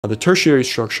Now, the tertiary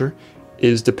structure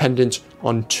is dependent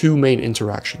on two main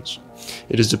interactions.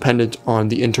 It is dependent on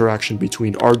the interaction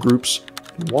between R groups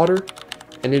and water,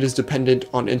 and it is dependent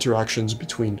on interactions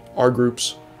between R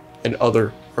groups and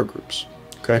other R groups,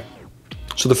 okay?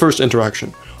 So the first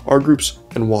interaction, R groups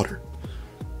and water.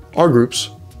 R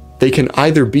groups, they can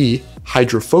either be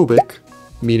hydrophobic,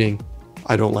 meaning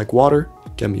I don't like water,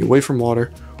 get me away from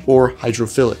water, or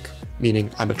hydrophilic,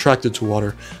 meaning I'm attracted to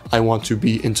water, I want to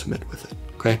be intimate with it,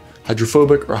 okay?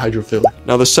 Hydrophobic or hydrophilic.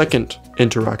 Now the second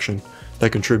interaction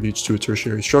that contributes to a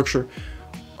tertiary structure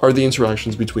are the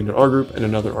interactions between an R group and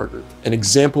another R group. An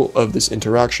example of this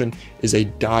interaction is a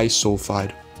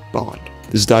disulfide bond.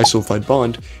 This disulfide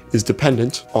bond is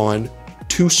dependent on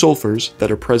two sulfurs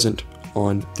that are present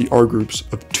on the R groups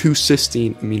of two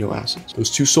cysteine amino acids. Those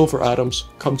two sulfur atoms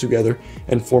come together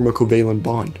and form a covalent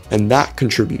bond. And that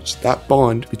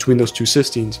bond between those two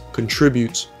cysteines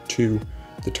contributes to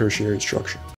the tertiary structure.